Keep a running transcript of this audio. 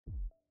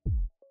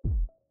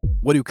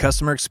What do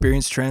customer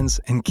experience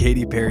trends and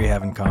Katy Perry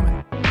have in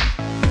common?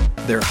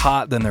 They're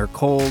hot, then they're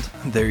cold,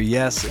 they're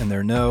yes and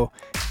they're no,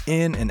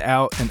 in and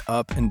out and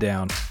up and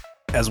down.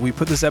 As we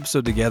put this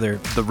episode together,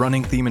 the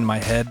running theme in my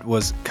head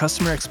was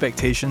customer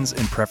expectations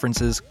and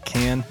preferences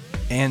can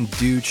and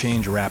do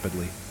change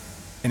rapidly.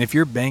 And if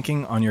you're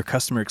banking on your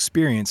customer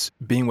experience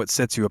being what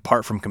sets you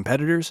apart from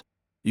competitors,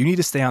 you need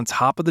to stay on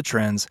top of the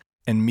trends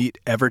and meet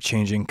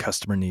ever-changing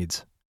customer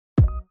needs.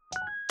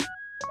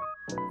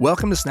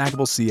 Welcome to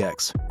Snackable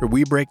CX, where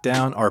we break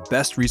down our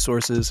best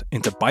resources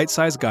into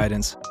bite-sized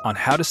guidance on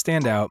how to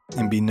stand out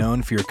and be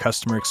known for your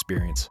customer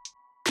experience.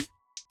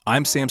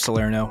 I'm Sam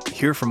Salerno,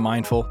 here from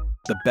Mindful,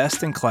 the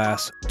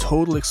best-in-class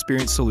total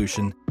experience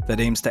solution that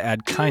aims to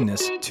add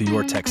kindness to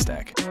your tech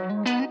stack.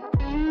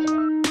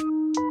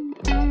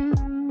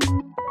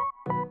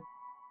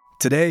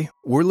 Today,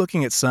 we're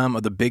looking at some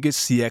of the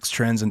biggest CX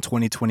trends in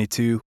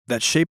 2022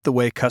 that shape the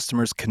way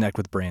customers connect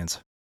with brands.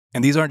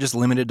 And these aren't just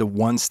limited to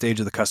one stage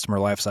of the customer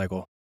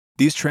lifecycle.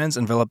 These trends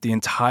envelop the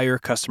entire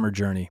customer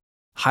journey,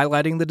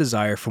 highlighting the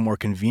desire for more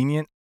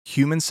convenient,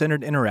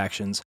 human-centered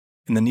interactions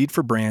and the need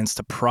for brands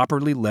to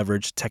properly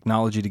leverage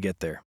technology to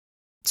get there.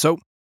 So,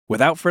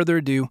 without further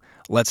ado,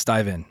 let's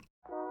dive in.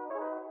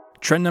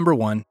 Trend number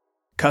 1,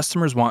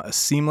 customers want a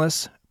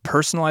seamless,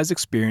 personalized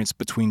experience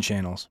between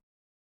channels.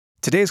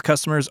 Today's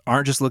customers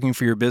aren't just looking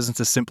for your business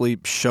to simply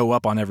show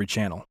up on every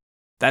channel.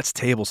 That's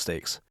table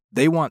stakes.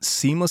 They want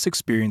seamless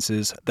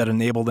experiences that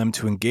enable them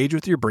to engage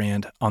with your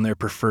brand on their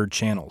preferred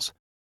channels,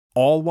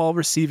 all while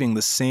receiving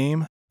the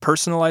same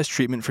personalized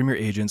treatment from your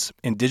agents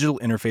and digital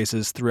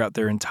interfaces throughout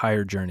their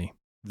entire journey.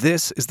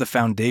 This is the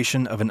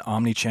foundation of an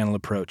omnichannel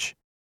approach.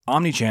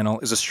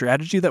 Omnichannel is a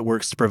strategy that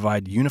works to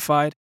provide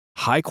unified,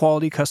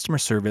 high-quality customer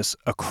service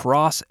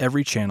across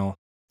every channel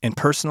and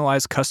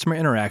personalize customer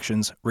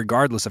interactions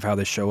regardless of how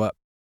they show up.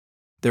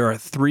 There are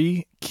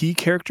 3 key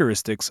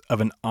characteristics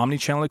of an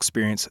omnichannel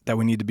experience that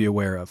we need to be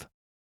aware of.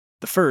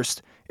 The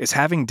first is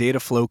having data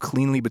flow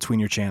cleanly between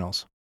your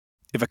channels.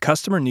 If a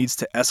customer needs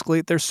to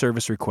escalate their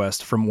service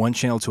request from one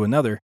channel to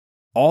another,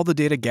 all the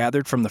data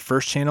gathered from the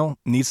first channel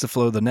needs to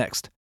flow to the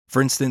next.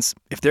 For instance,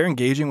 if they're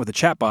engaging with a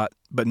chatbot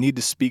but need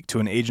to speak to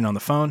an agent on the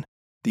phone,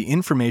 the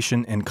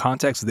information and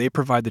context they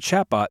provide the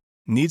chatbot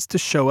needs to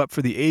show up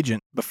for the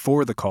agent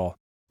before the call,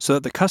 so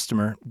that the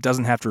customer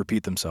doesn't have to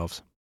repeat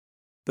themselves.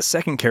 The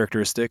second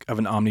characteristic of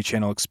an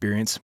omnichannel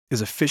experience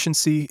is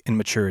efficiency and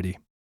maturity.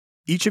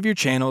 Each of your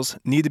channels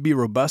need to be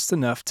robust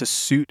enough to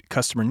suit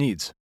customer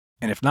needs,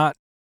 and if not,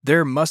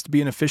 there must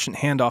be an efficient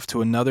handoff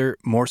to another,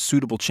 more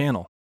suitable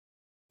channel.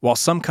 While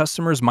some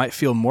customers might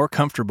feel more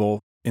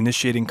comfortable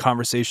initiating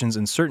conversations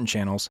in certain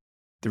channels,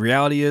 the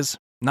reality is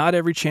not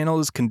every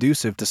channel is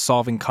conducive to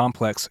solving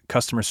complex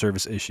customer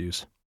service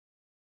issues.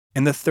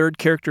 And the third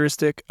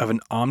characteristic of an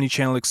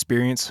omnichannel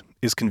experience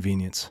is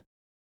convenience.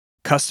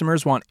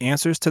 Customers want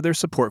answers to their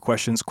support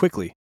questions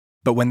quickly,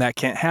 but when that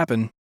can't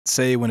happen,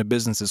 say when a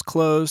business is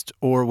closed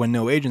or when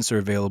no agents are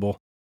available,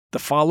 the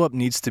follow-up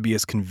needs to be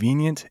as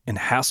convenient and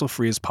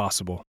hassle-free as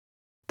possible.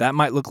 That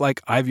might look like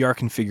IVR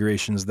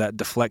configurations that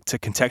deflect to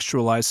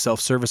contextualized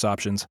self-service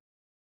options,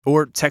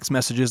 or text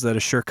messages that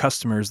assure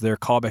customers their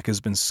callback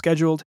has been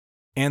scheduled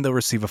and they'll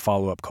receive a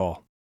follow-up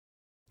call.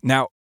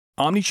 Now,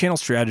 omnichannel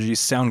strategies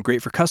sound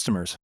great for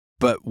customers,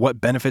 but what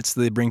benefits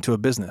do they bring to a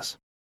business?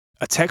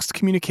 A text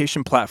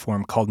communication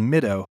platform called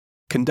Middo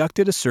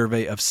conducted a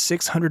survey of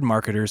 600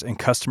 marketers and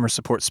customer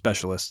support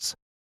specialists,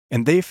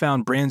 and they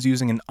found brands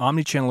using an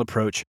omnichannel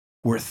approach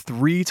were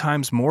 3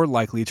 times more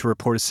likely to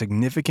report a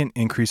significant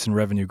increase in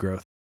revenue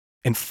growth,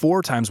 and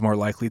 4 times more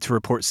likely to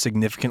report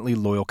significantly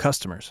loyal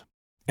customers.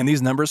 And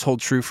these numbers hold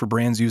true for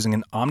brands using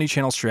an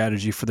omnichannel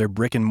strategy for their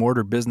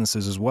brick-and-mortar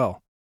businesses as well.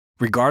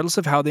 Regardless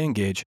of how they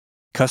engage,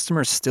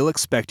 customers still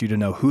expect you to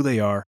know who they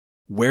are,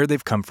 where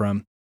they've come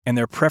from, and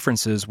their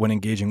preferences when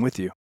engaging with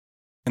you.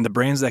 And the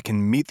brands that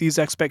can meet these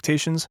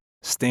expectations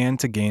stand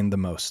to gain the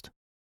most.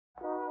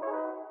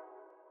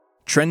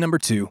 Trend number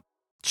 2,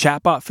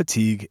 chatbot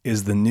fatigue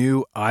is the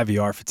new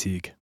IVR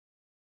fatigue.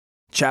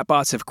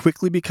 Chatbots have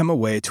quickly become a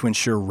way to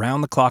ensure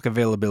round-the-clock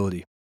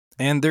availability,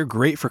 and they're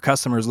great for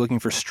customers looking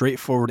for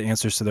straightforward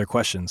answers to their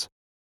questions.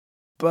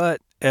 But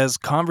as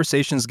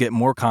conversations get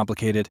more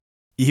complicated,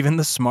 even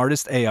the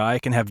smartest AI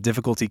can have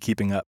difficulty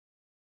keeping up.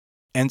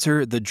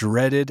 Enter the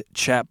dreaded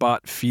chatbot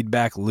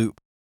feedback loop,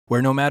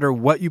 where no matter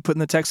what you put in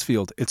the text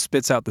field, it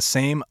spits out the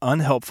same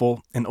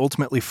unhelpful and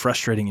ultimately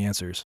frustrating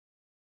answers.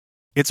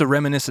 It's a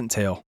reminiscent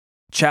tale.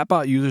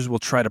 Chatbot users will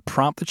try to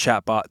prompt the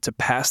chatbot to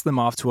pass them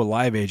off to a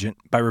live agent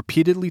by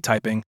repeatedly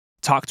typing,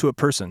 "talk to a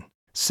person,"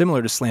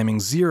 similar to slamming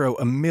 0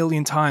 a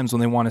million times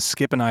when they want to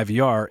skip an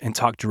IVR and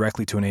talk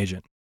directly to an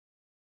agent.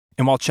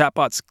 And while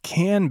chatbots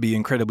can be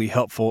incredibly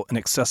helpful and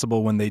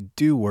accessible when they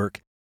do work,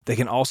 they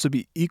can also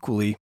be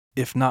equally,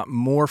 if not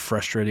more,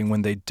 frustrating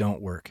when they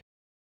don't work.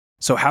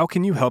 So how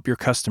can you help your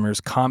customers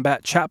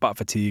combat chatbot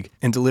fatigue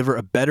and deliver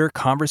a better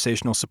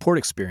conversational support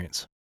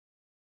experience?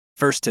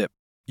 First tip,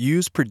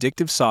 use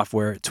predictive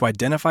software to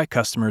identify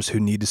customers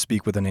who need to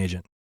speak with an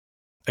agent.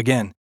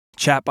 Again,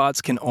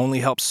 Chatbots can only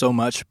help so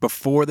much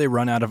before they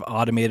run out of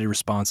automated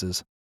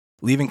responses,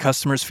 leaving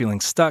customers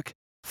feeling stuck,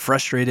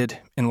 frustrated,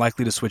 and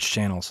likely to switch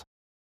channels.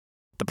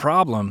 The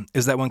problem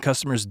is that when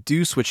customers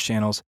do switch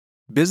channels,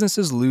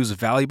 businesses lose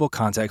valuable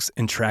context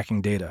and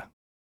tracking data.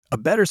 A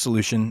better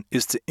solution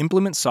is to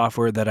implement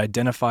software that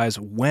identifies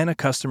when a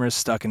customer is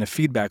stuck in a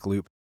feedback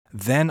loop,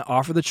 then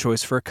offer the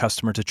choice for a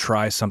customer to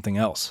try something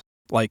else,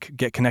 like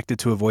get connected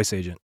to a voice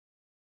agent.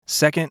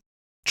 Second,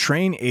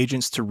 train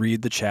agents to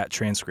read the chat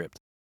transcript.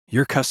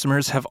 Your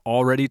customers have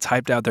already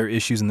typed out their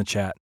issues in the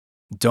chat.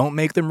 Don't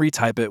make them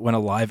retype it when a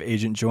live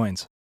agent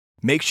joins.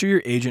 Make sure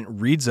your agent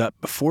reads up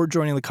before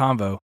joining the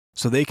convo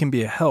so they can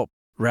be a help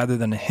rather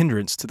than a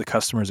hindrance to the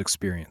customer's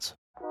experience.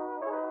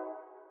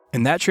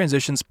 And that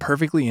transitions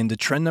perfectly into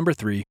trend number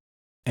 3.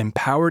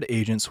 Empowered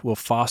agents will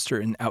foster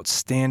an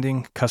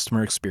outstanding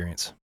customer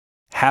experience.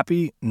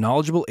 Happy,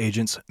 knowledgeable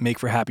agents make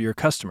for happier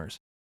customers.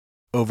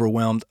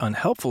 Overwhelmed,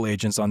 unhelpful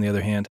agents, on the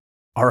other hand,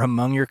 are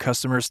among your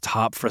customers'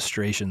 top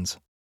frustrations.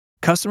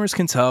 Customers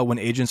can tell when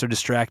agents are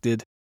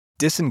distracted,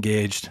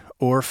 disengaged,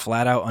 or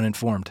flat out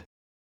uninformed.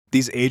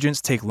 These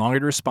agents take longer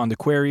to respond to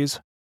queries,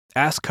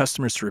 ask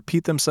customers to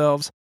repeat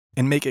themselves,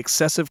 and make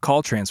excessive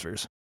call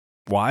transfers.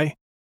 Why?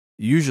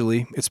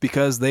 Usually, it's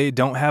because they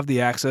don't have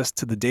the access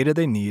to the data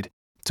they need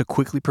to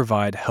quickly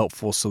provide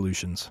helpful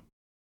solutions.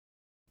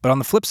 But on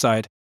the flip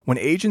side, when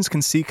agents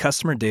can see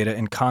customer data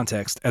and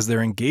context as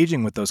they're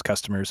engaging with those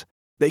customers,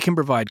 they can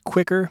provide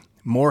quicker,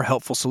 more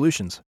helpful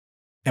solutions.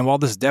 And while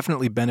this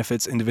definitely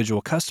benefits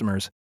individual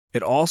customers,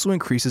 it also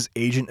increases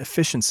agent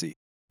efficiency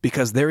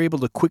because they're able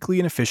to quickly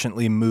and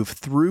efficiently move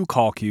through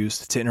call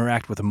queues to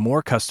interact with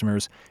more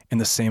customers in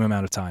the same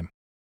amount of time.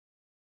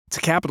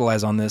 To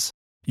capitalize on this,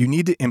 you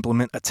need to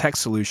implement a tech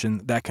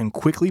solution that can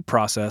quickly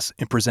process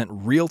and present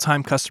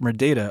real-time customer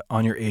data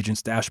on your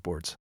agents'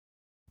 dashboards.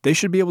 They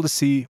should be able to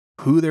see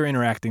who they're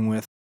interacting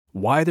with,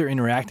 why they're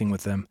interacting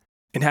with them,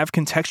 and have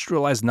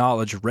contextualized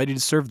knowledge ready to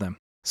serve them,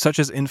 such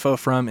as info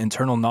from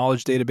internal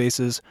knowledge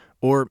databases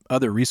or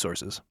other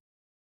resources.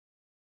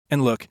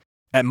 And look,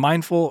 at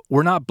Mindful,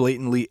 we're not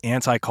blatantly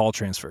anti-call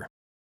transfer.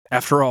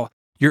 After all,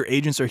 your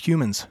agents are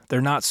humans, they're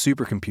not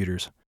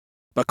supercomputers.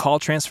 But call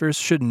transfers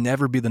should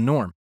never be the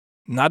norm.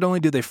 Not only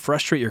do they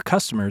frustrate your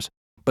customers,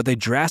 but they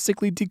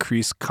drastically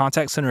decrease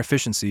contact center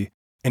efficiency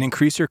and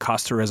increase your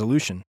cost to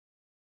resolution.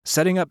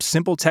 Setting up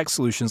simple tech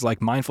solutions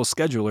like Mindful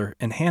Scheduler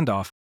and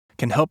Handoff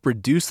can help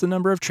reduce the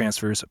number of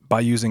transfers by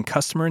using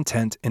customer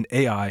intent and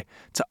AI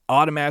to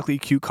automatically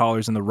queue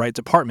callers in the right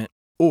department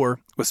or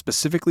with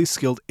specifically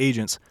skilled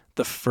agents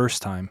the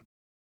first time.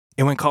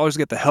 And when callers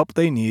get the help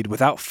they need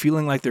without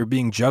feeling like they're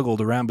being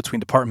juggled around between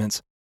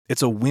departments,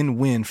 it's a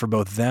win-win for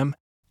both them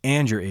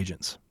and your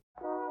agents.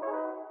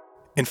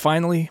 And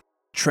finally,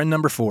 trend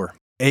number 4,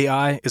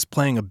 AI is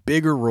playing a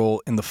bigger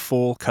role in the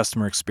full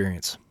customer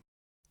experience.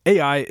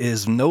 AI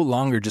is no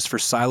longer just for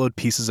siloed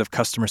pieces of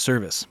customer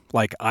service,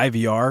 like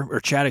IVR or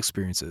chat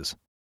experiences.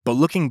 But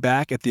looking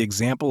back at the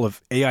example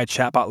of AI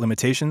chatbot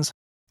limitations,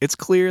 it's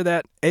clear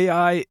that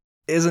AI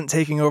isn't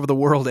taking over the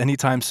world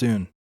anytime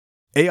soon.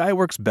 AI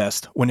works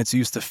best when it's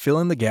used to fill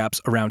in the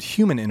gaps around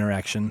human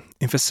interaction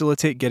and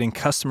facilitate getting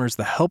customers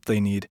the help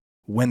they need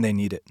when they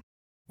need it.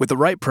 With the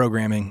right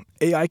programming,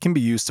 AI can be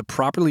used to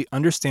properly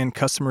understand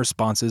customer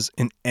responses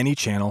in any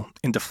channel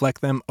and deflect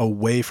them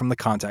away from the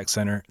contact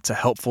center to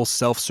helpful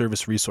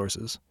self-service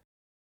resources.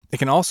 It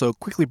can also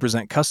quickly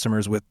present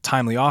customers with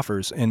timely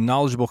offers and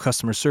knowledgeable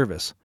customer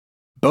service,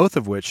 both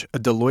of which a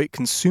Deloitte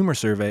consumer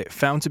survey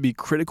found to be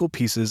critical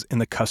pieces in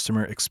the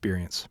customer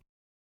experience.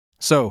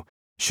 So,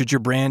 should your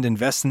brand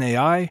invest in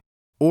AI,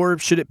 or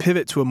should it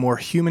pivot to a more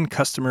human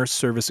customer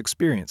service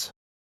experience?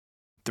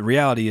 The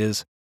reality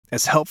is,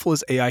 as helpful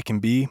as AI can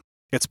be,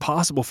 it's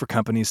possible for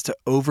companies to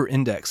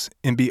over-index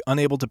and be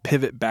unable to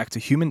pivot back to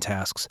human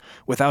tasks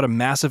without a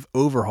massive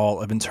overhaul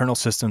of internal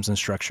systems and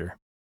structure.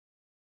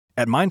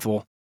 At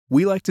Mindful,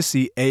 we like to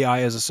see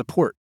AI as a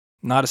support,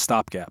 not a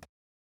stopgap.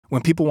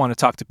 When people want to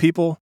talk to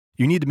people,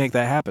 you need to make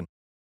that happen.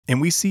 And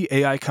we see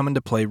AI come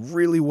into play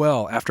really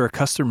well after a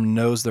customer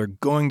knows they're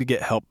going to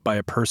get help by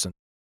a person.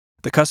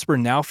 The customer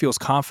now feels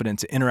confident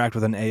to interact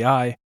with an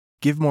AI,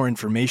 give more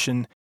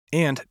information,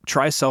 and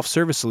try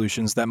self-service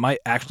solutions that might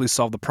actually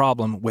solve the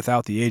problem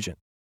without the agent.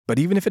 But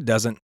even if it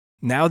doesn't,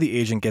 now the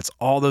agent gets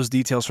all those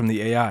details from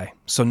the AI,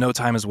 so no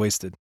time is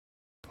wasted.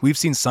 We've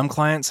seen some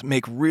clients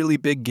make really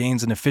big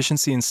gains in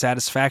efficiency and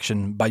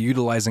satisfaction by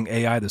utilizing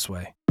AI this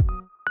way.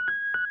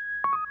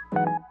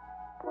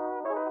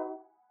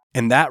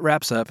 And that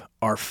wraps up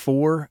our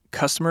 4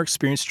 customer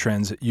experience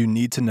trends you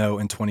need to know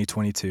in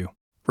 2022.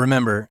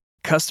 Remember,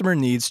 customer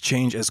needs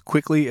change as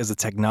quickly as the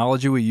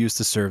technology we use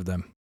to serve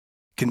them.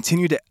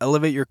 Continue to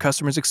elevate your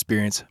customer's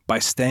experience by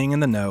staying in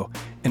the know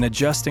and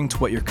adjusting to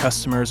what your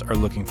customers are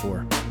looking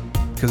for.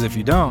 Because if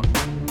you don't,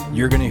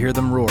 you're going to hear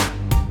them roar.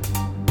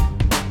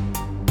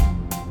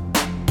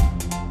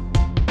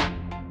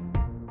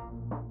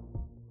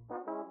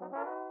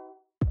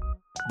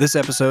 This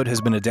episode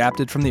has been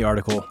adapted from the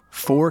article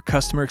 4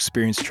 Customer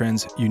Experience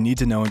Trends You Need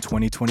to Know in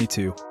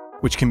 2022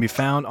 which can be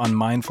found on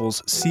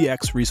Mindful's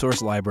CX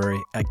resource library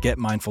at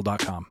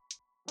getmindful.com.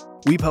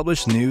 We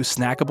publish new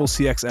snackable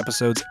CX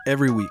episodes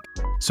every week,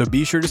 so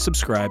be sure to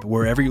subscribe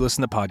wherever you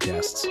listen to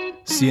podcasts.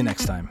 See you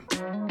next time.